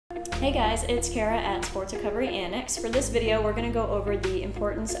Hey guys, it's Kara at Sports Recovery Annex. For this video, we're going to go over the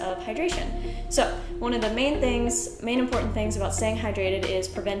importance of hydration. So, one of the main important things about staying hydrated is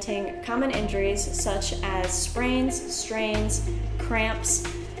preventing common injuries such as sprains, strains, cramps,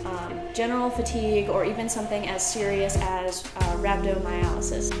 general fatigue, or even something as serious as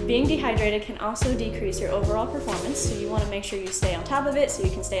rhabdomyolysis. Being dehydrated can also decrease your overall performance, so you want to make sure you stay on top of it so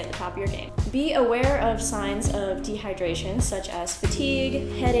you can stay at the top of your game. Be aware of signs of dehydration such as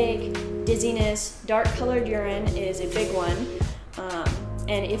fatigue, headache, dizziness. Dark colored urine is a big one.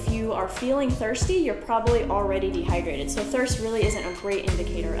 And if you are feeling thirsty, you're probably already dehydrated. So thirst really isn't a great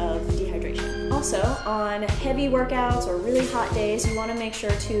indicator of dehydration. Also, on heavy workouts or really hot days, you want to make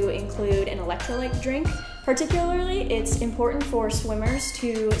sure to include an electrolyte drink. Particularly, it's important for swimmers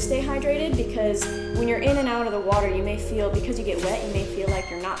to stay hydrated because when you're in and out of the water, you may feel, because you get wet, you may feel like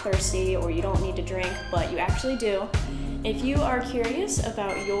you're not thirsty or you don't need to drink, but you actually do. If you are curious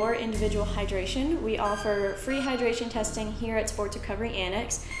about your individual hydration, we offer free hydration testing here at Sports Recovery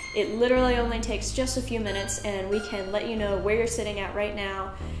Annex. It literally only takes just a few minutes, and we can let you know where you're sitting at right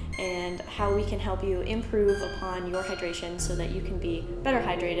now and how we can help you improve upon your hydration so that you can be better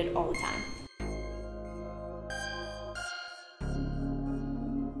hydrated all the time.